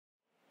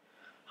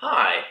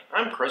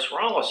I'm Chris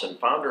Rollison,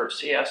 founder of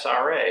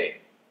CSRA.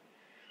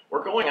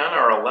 We're going on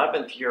our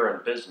 11th year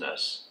in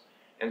business,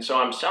 and so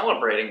I'm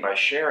celebrating by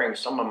sharing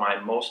some of my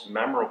most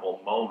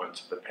memorable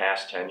moments of the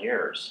past 10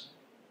 years.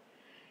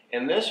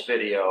 In this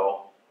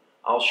video,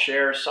 I'll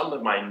share some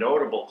of my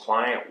notable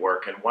client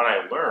work and what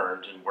I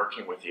learned in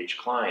working with each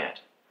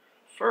client.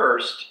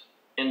 First,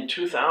 in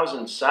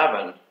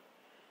 2007,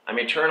 I'm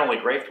eternally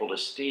grateful to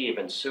Steve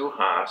and Sue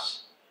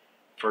Haas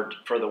for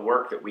the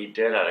work that we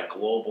did at a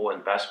global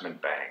investment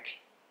bank.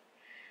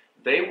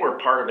 They were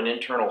part of an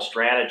internal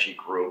strategy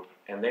group,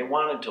 and they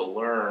wanted to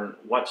learn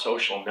what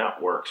social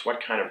networks,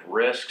 what kind of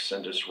risks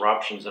and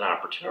disruptions and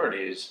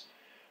opportunities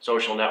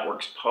social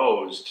networks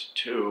posed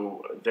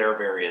to their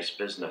various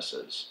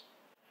businesses.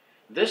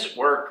 This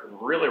work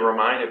really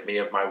reminded me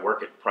of my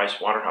work at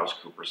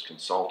PricewaterhouseCoopers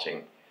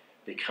Consulting,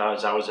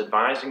 because I was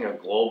advising a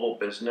global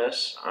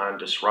business on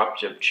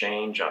disruptive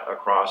change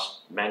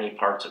across many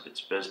parts of its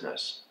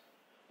business.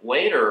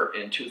 Later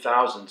in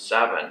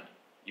 2007,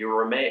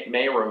 you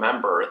may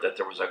remember that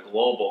there was a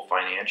global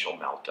financial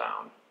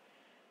meltdown.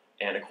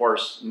 And of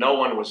course, no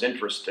one was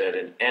interested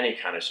in any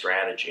kind of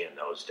strategy in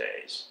those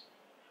days.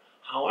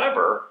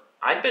 However,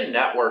 I'd been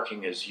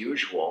networking as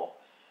usual,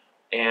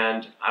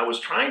 and I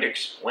was trying to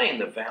explain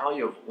the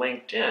value of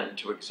LinkedIn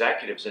to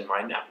executives in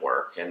my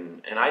network.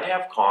 And I'd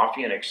have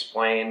coffee and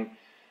explain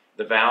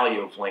the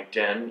value of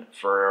LinkedIn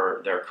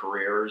for their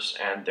careers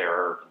and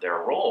their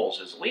roles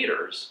as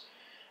leaders.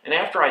 And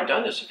after I'd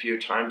done this a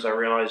few times, I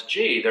realized,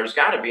 gee, there's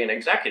got to be an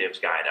executive's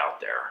guide out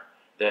there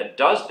that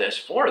does this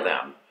for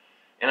them.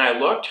 And I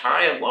looked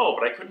high and low,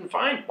 but I couldn't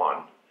find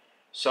one.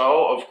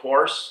 So, of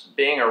course,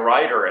 being a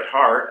writer at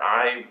heart,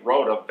 I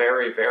wrote a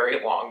very, very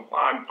long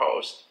blog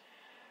post.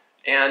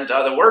 And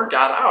the word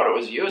got out. It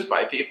was used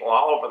by people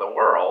all over the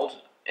world.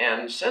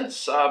 And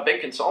since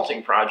big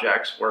consulting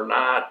projects were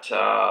not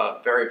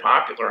very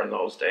popular in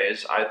those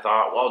days, I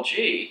thought, well,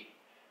 gee,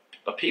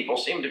 but people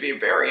seem to be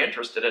very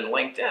interested in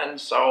LinkedIn,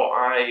 so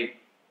I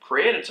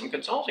created some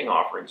consulting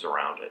offerings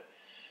around it.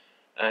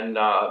 And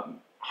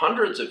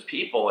hundreds of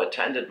people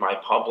attended my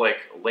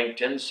public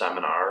LinkedIn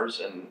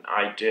seminars, and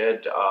I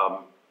did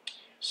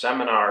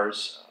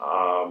seminars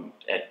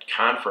at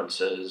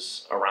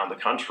conferences around the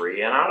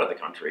country and out of the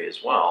country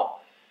as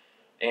well.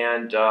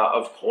 And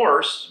of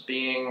course,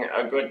 being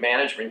a good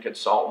management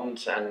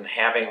consultant and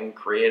having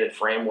created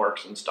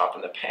frameworks and stuff in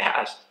the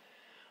past,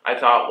 I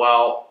thought,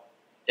 well,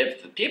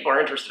 if the people are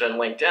interested in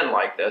LinkedIn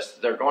like this,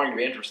 they're going to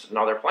be interested in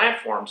other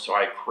platforms. So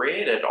I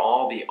created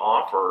all the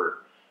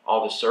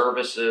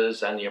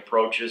services and the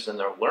approaches and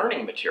the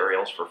learning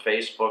materials for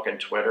Facebook and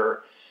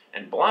Twitter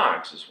and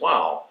blogs as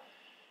well.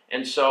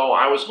 And so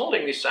I was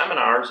holding these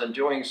seminars and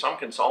doing some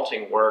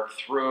consulting work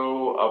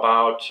through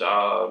about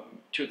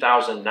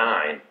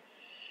 2009.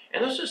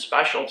 And this is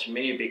special to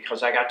me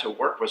because I got to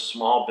work with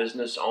small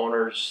business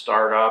owners,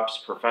 startups,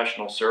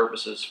 professional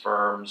services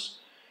firms,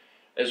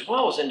 as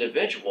well as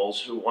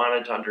individuals who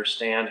wanted to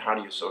understand how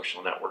to use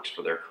social networks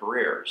for their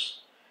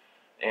careers.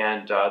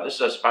 And this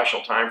is a special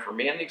time for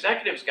me, and the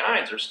Executives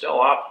Guides are still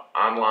up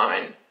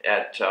online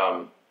at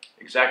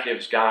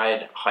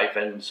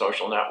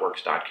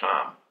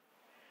executivesguide-socialnetworks.com.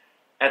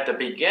 At the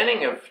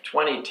beginning of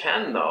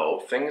 2010,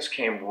 though, things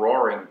came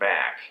roaring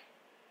back,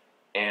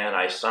 and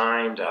I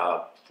signed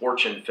a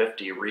Fortune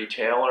 50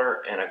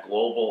 retailer and a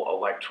global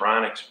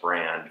electronics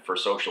brand for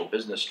social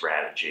business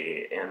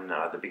strategy in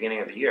the beginning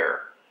of the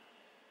year.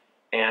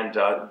 And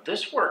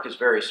this work is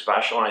very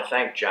special. I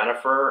thank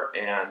Jennifer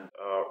and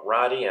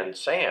Roddy and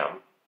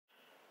Sam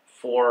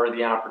for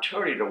the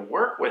opportunity to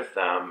work with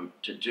them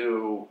to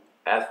do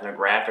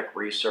ethnographic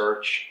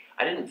research.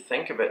 I didn't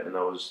think of it in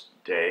those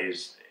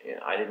days.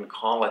 I didn't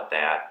call it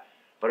that.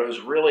 But it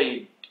was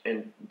really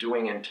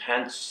doing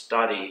intense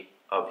study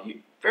of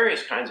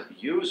various kinds of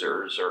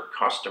users or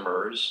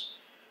customers,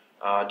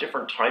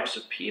 different types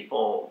of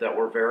people that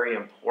were very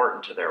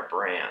important to their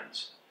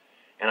brands.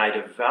 And I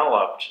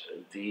developed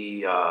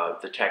the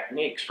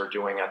techniques for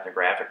doing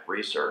ethnographic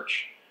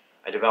research.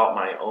 I developed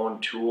my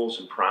own tools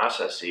and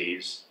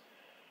processes.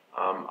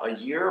 A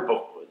year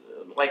before,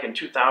 like in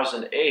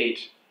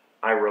 2008,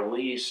 I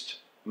released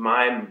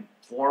my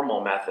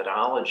formal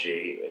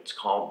methodology. It's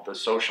called the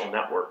Social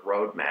Network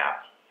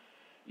Roadmap.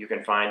 You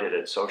can find it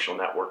at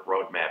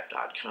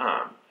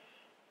socialnetworkroadmap.com.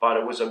 But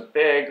it was a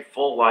big,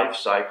 full life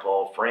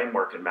cycle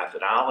framework and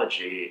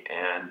methodology,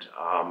 and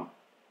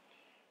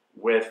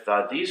with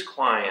these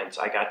clients,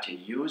 I got to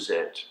use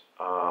it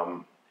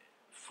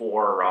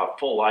for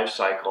full life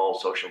cycle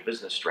social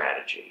business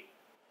strategy.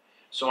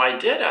 So I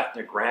did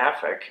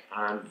ethnographic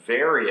on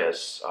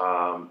various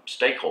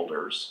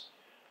stakeholders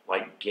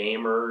like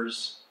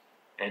gamers,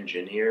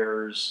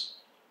 engineers,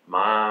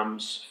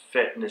 moms,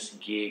 fitness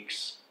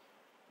geeks,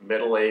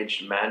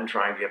 middle-aged men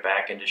trying to get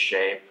back into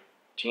shape,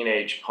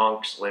 teenage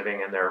punks living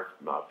in their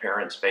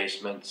parents'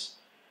 basements,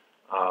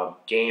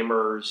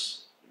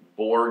 gamers,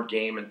 board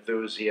game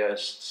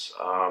enthusiasts,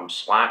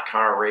 slot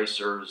car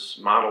racers,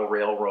 model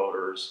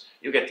railroaders.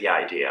 You get the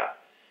idea.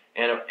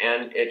 And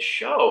it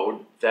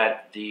showed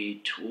that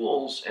the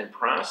tools and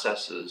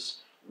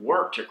processes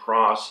worked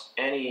across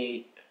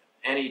any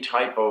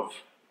type of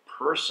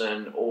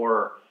person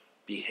or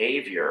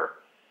behavior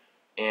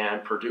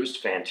and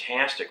produced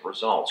fantastic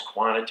results,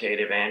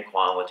 quantitative and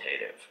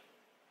qualitative.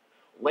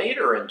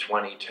 Later in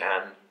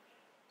 2010,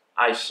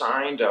 I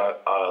signed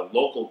a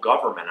local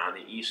government on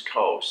the East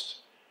Coast,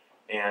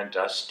 and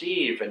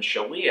Steve and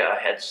Shalia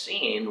had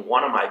seen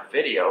one of my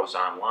videos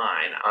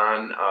online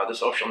on the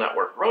social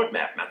network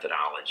roadmap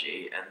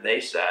methodology, and they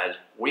said,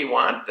 "We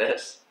want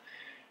this."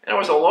 And it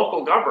was a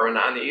local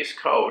government on the East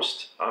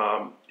Coast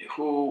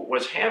who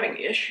was having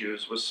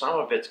issues with some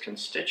of its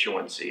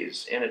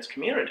constituencies in its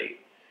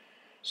community.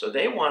 So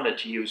they wanted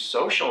to use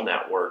social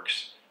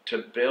networks to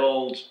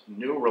build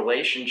new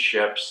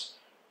relationships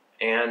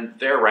and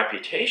their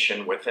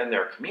reputation within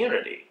their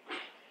community.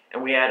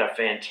 And we had a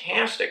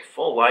fantastic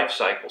full life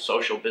cycle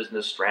social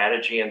business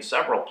strategy and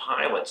several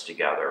pilots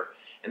together,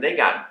 and they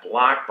got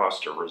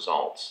blockbuster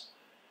results.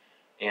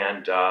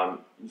 And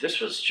this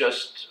was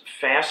just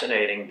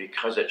fascinating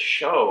because it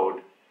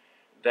showed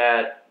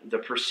that the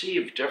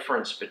perceived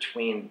difference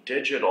between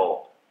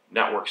digital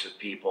networks of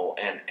people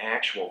and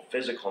actual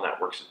physical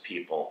networks of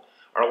people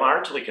are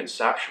largely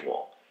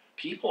conceptual.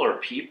 People are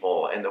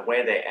people, and the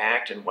way they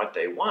act and what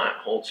they want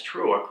holds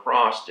true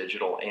across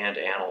digital and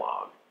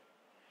analog.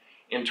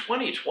 In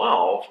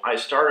 2012, I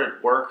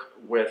started work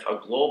with a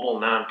global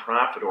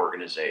nonprofit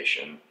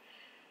organization,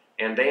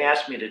 and they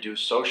asked me to do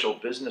social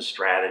business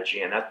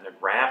strategy and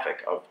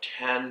ethnographic of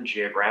 10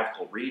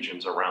 geographical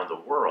regions around the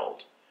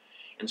world.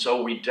 And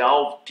so we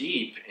delved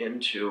deep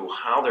into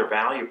how their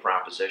value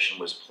proposition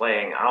was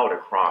playing out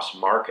across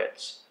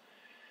markets.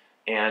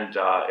 And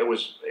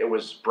it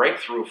was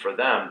breakthrough for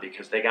them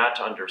because they got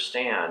to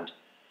understand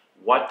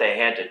what they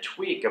had to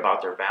tweak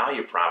about their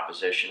value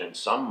proposition in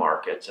some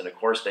markets. And of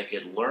course, they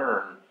could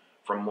learn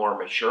from more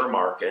mature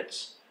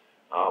markets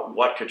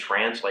what could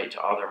translate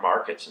to other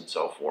markets and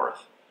so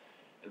forth.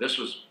 This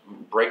was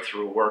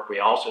breakthrough work. We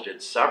also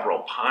did several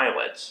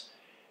pilots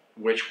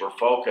which were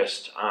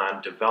focused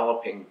on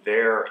developing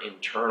their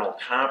internal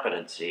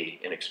competency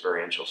in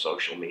experiential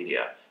social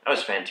media. That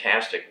was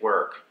fantastic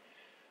work.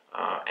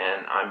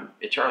 And I'm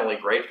eternally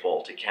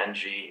grateful to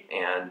Kenji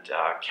and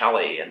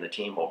Kelly and the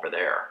team over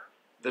there.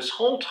 This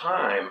whole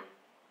time,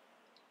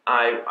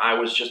 I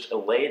was just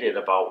elated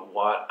about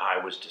what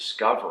I was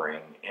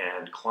discovering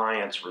and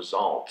clients'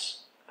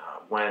 results.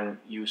 When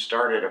you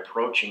started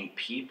approaching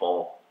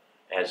people,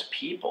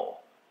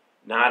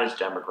 not as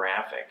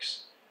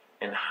demographics,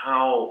 and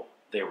how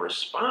they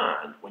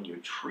respond when you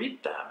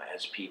treat them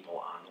as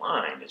people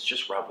online, it's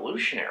just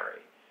revolutionary.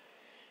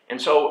 And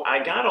so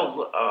I got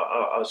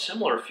a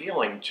similar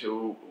feeling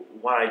to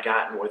what I'd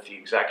gotten with the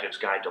Executive's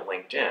Guide to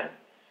LinkedIn,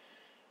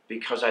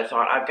 because I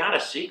thought, I've got a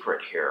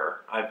secret here.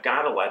 I've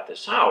got to let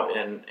this out,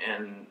 and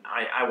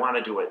I want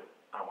to do it.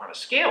 I want to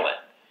scale it.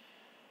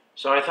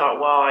 So I thought,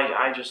 well,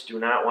 I just do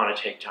not want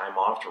to take time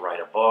off to write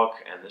a book,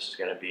 and this is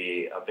going to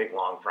be a big,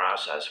 long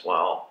process.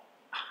 Well,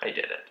 I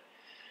did it.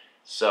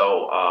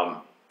 So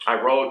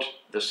I wrote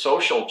the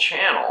social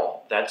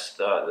channel. That's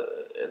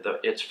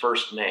its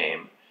first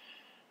name.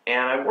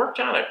 And I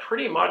worked on it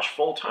pretty much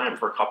full-time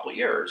for a couple of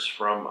years,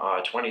 from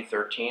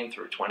 2013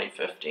 through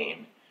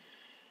 2015.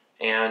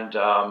 And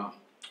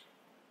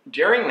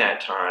during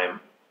that time,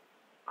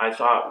 I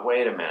thought,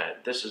 wait a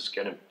minute, this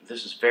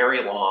is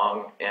very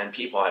long, and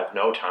people have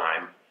no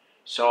time.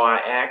 So I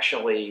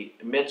actually,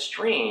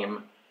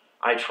 midstream,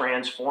 I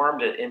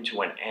transformed it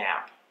into an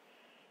app.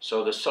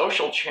 So the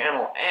Social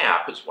Channel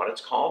app is what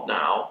it's called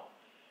now.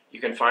 You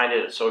can find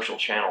it at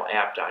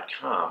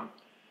socialchannelapp.com.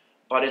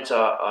 But it's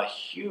a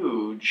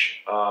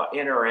huge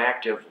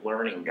interactive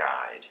learning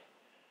guide.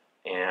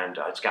 And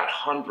it's got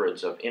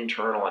hundreds of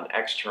internal and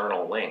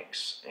external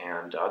links.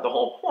 And the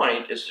whole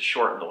point is to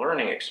shorten the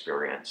learning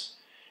experience.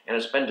 And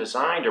it's been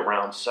designed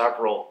around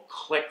several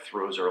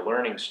click-throughs or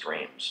learning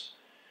streams.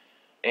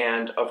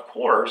 And of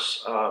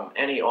course,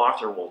 any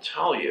author will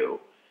tell you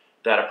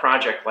that a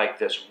project like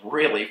this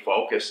really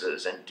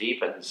focuses and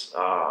deepens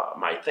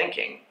my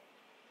thinking.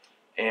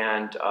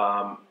 And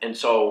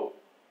so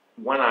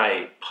when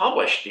I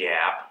published the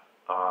app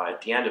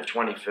at the end of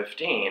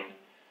 2015,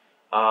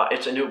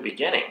 it's a new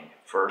beginning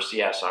for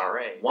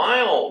CSRA.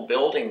 While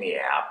building the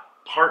app,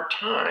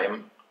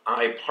 part-time,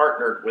 I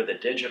partnered with a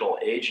digital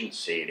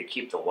agency to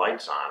keep the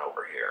lights on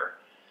over here.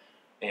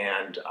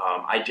 And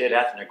I did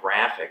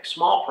ethnographic,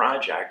 small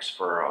projects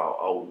for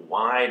a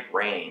wide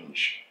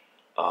range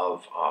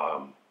of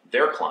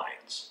their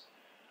clients.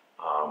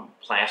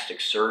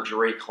 Plastic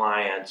surgery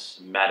clients,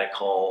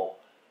 medical,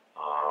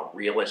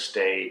 real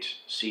estate,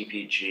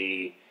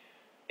 CPG,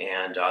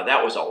 and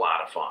that was a lot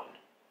of fun.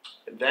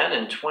 Then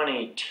in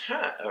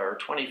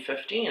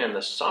 2015, in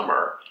the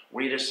summer,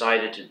 we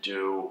decided to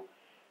do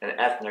an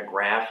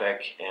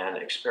ethnographic and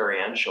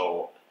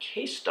experiential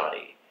case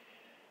study.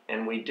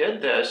 And we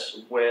did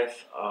this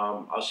with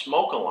a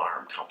smoke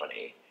alarm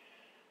company.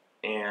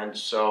 And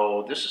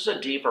so this is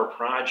a deeper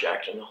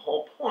project, and the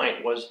whole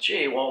point was,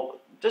 gee, well,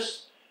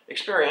 this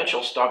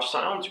experiential stuff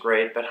sounds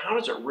great, but how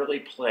does it really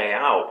play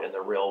out in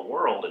the real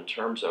world in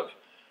terms of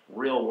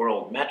real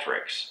world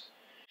metrics?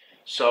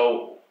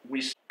 So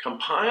we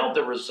compiled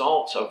the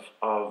results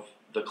of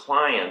the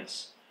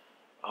clients'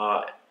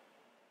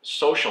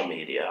 social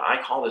media. I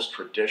call this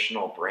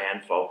traditional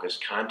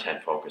brand-focused,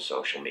 content-focused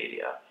social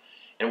media.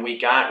 And we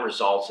got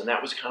results, and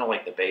that was kind of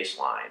like the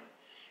baseline.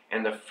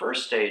 And the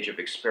first stage of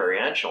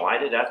experiential, I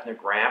did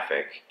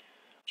ethnographic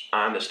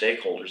on the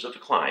stakeholders of the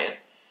client.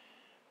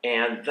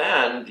 And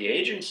then the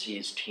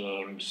agency's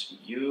teams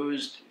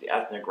used the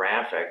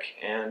ethnographic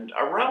and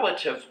a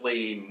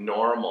relatively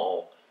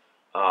normal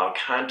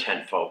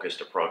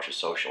content-focused approach to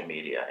social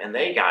media. And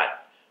they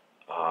got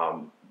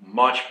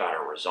much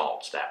better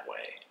results that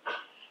way.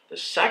 The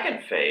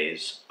second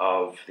phase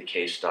of the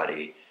case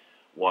study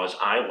was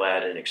I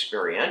led an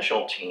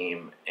experiential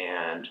team,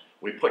 and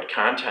we put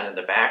content in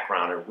the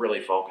background and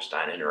really focused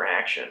on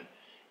interaction.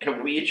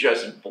 And we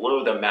just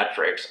blew the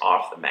metrics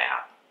off the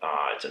map.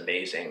 It's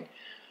amazing.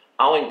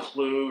 I'll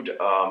include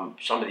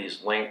some of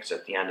these links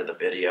at the end of the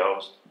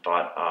videos,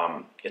 but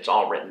it's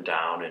all written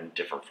down in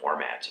different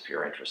formats if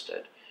you're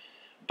interested.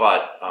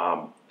 But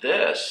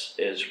this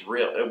is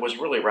real. It was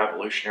really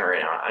revolutionary,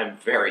 and I'm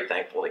very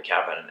thankful to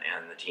Kevin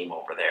and the team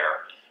over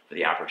there for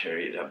the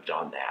opportunity to have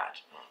done that.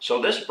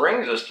 So this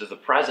brings us to the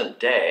present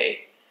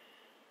day,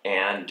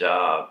 and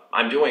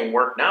I'm doing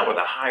work now with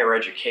a higher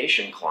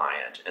education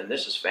client, and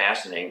this is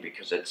fascinating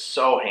because it's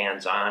so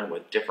hands-on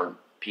with different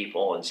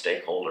people and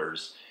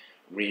stakeholders.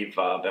 We've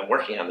been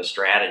working on the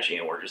strategy,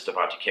 and we're just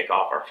about to kick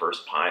off our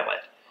first pilot.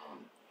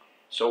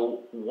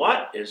 So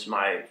what is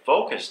my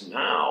focus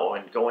now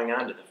and going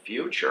on to the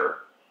future?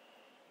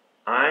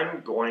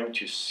 I'm going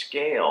to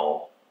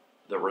scale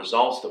the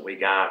results that we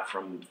got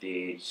from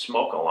the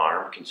smoke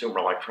alarm consumer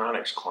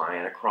electronics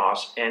client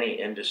across any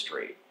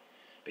industry.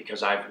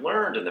 Because I've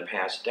learned in the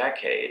past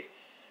decade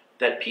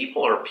that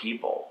people are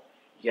people.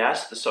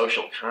 Yes, the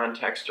social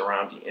context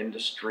around the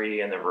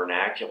industry and the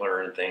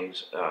vernacular and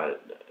things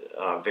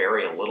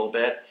vary a little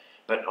bit,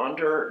 but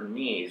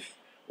underneath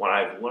what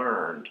I've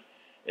learned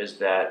is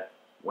that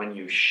when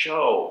you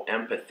show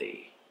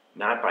empathy,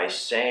 not by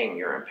saying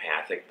you're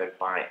empathic, but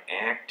by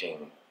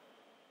acting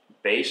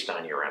based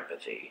on your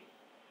empathy,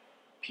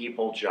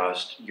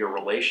 your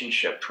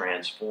relationship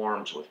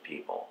transforms with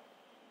people.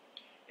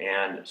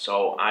 And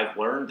so I've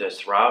learned this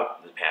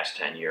throughout the past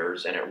 10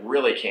 years, and it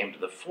really came to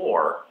the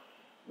fore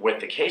with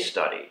the case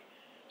study.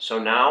 So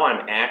now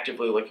I'm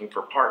actively looking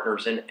for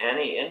partners in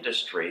any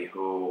industry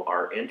who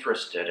are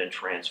interested in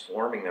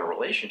transforming their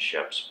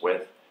relationships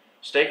with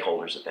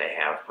stakeholders that they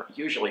have.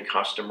 Usually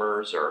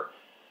customers or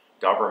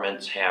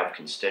governments have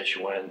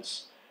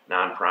constituents,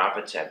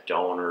 nonprofits have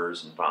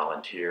donors and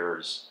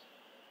volunteers,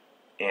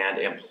 and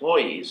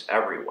employees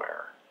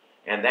everywhere.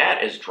 And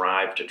that is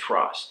drive to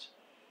trust.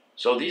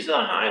 So these are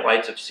the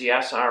highlights of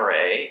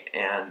CSRA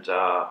and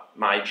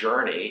my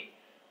journey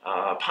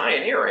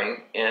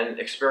pioneering in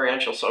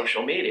experiential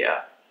social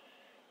media.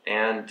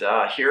 And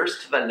here's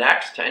to the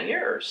next 10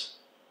 years.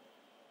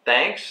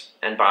 Thanks,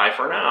 and bye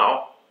for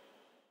now.